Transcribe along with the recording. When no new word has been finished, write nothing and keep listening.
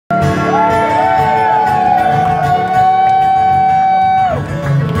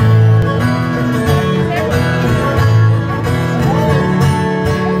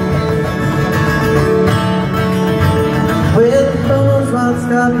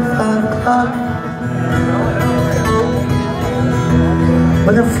5 o'clock.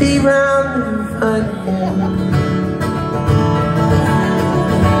 When I feel round and find him,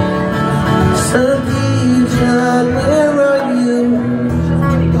 Sunday, John, where are you?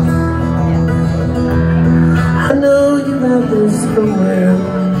 I know you're out there somewhere,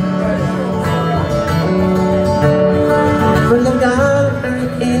 but I got a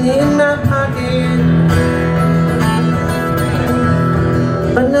hurricane in my pocket.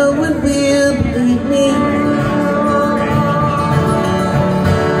 But no one will believe me.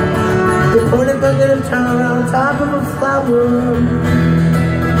 They put a bucket of tar on top of a flower.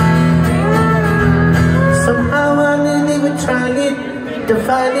 Somehow I knew they would try it, to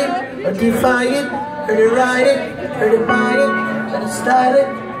find it, or defy it, or to ride it, or to buy it, or to style it,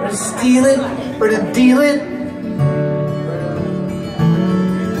 or to steal it, or to deal it.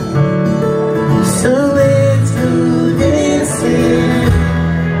 So let's go dancing.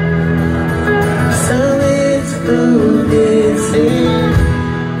 So let's go dancing.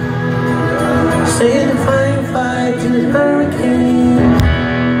 Say the firefly to the hurricane.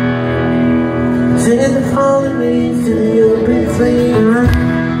 Say the falling rains to the open flame.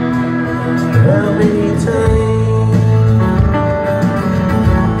 How many times?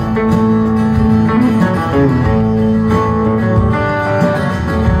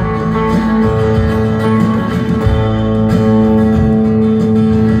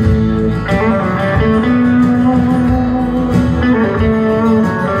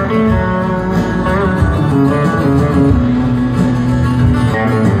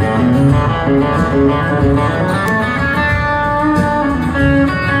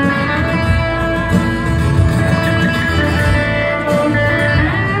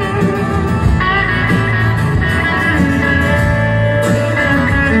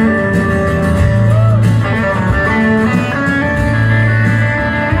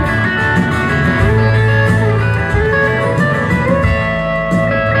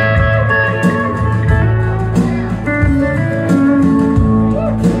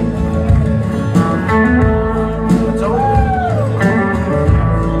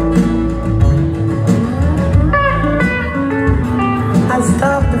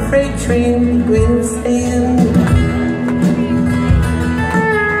 Stop the freight train, grandstand.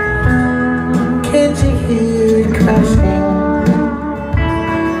 Can't you hear it crashing?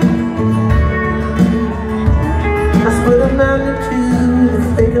 I split a mountain to the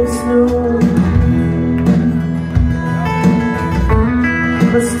flake of snow,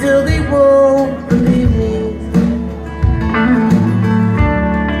 but still they won't believe me.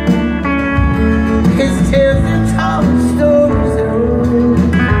 His tales are tall stories are old.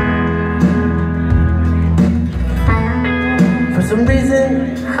 For some reason,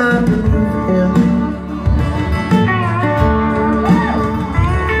 I believe him.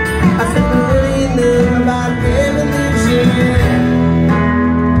 I said, we really know about revolution.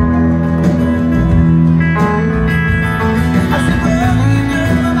 I said, we really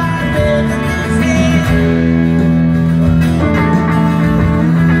know about revolution. I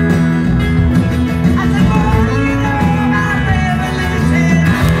said, we really know about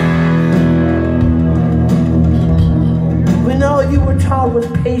revolution. We know you were taught with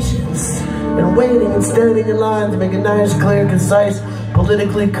patience and waiting and standing in line to make a nice, clear, concise,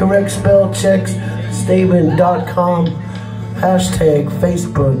 politically correct spell checks statement.com, hashtag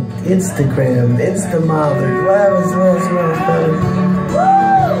Facebook, Instagram, Instamother,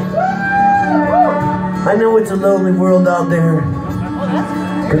 I know it's a lonely world out there,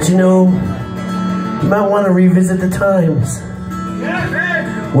 but you know, you might want to revisit the times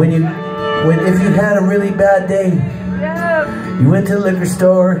when if you had a really bad day, you went to the liquor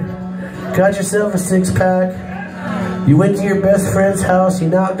store, got yourself a 6-pack, you went to your best friend's house, you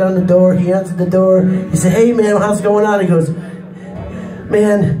knocked on the door, he answered the door, you said, hey man, how's it going on? He goes,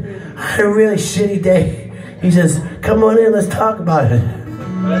 man, I had a really shitty day. He says, come on in, let's talk about it.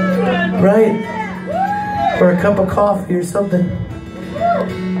 Right? Or a cup of coffee or something.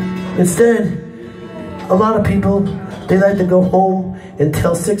 Instead, a lot of people, they like to go home and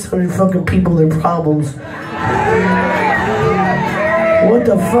tell 600 fucking people their problems. What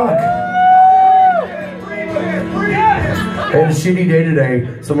the fuck? I had a shitty day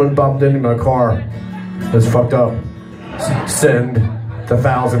today. Someone bumped into my car. It's fucked up. Send to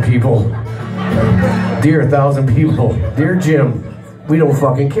 1,000 people. Dear 1,000 people. Dear Jim, we don't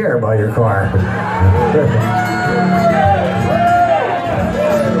fucking care about your car.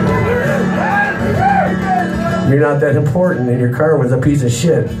 You're not that important and your car was a piece of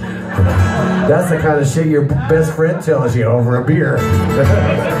shit. That's the kind of shit your best friend tells you over a beer.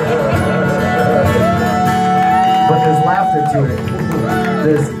 But there's laughter to it.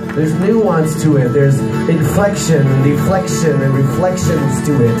 There's nuance to it. There's inflection and deflection and reflections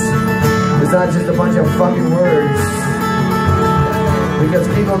to it. It's not just a bunch of fucking words. Because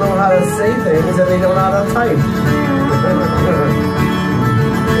people know how to say things and they don't know how to type.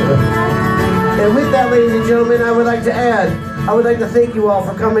 And with that, ladies and gentlemen, I would like to thank you all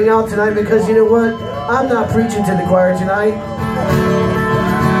for coming out tonight, because you know what? I'm not preaching to the choir tonight.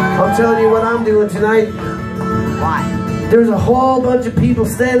 I'm telling you what I'm doing tonight. Why? There's a whole bunch of people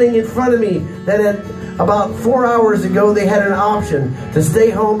standing in front of me that about 4 hours ago, they had an option to stay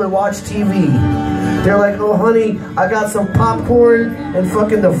home and watch TV. They're like, oh honey, I got some popcorn and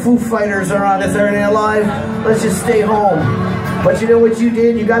fucking the Foo Fighters are on Saturday Night Live. Let's just stay home. But you know what you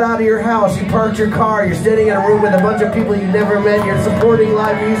did? You got out of your house, you parked your car, you're standing in a room with a bunch of people you never met, you're supporting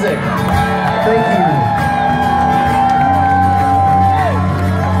live music. Thank you.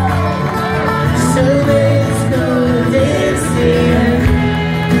 So let's go dancing.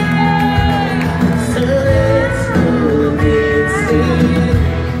 So let's go dancing.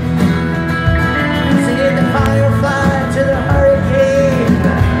 Sing the firefly to the hurricane.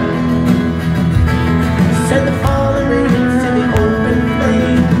 Send the falling rains to the open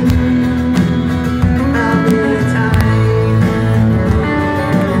flame. How many times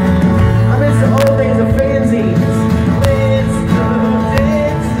I miss the old days of fanzines. Let's go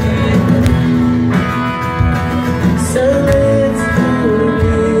dancing. So let's go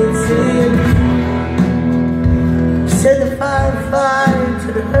dancing. Send the firefly to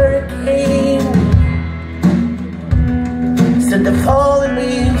the hurricane. Send the falling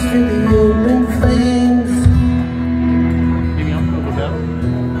rains to the open flames.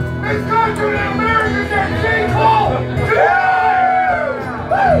 Let's go to the Americans that King Kong!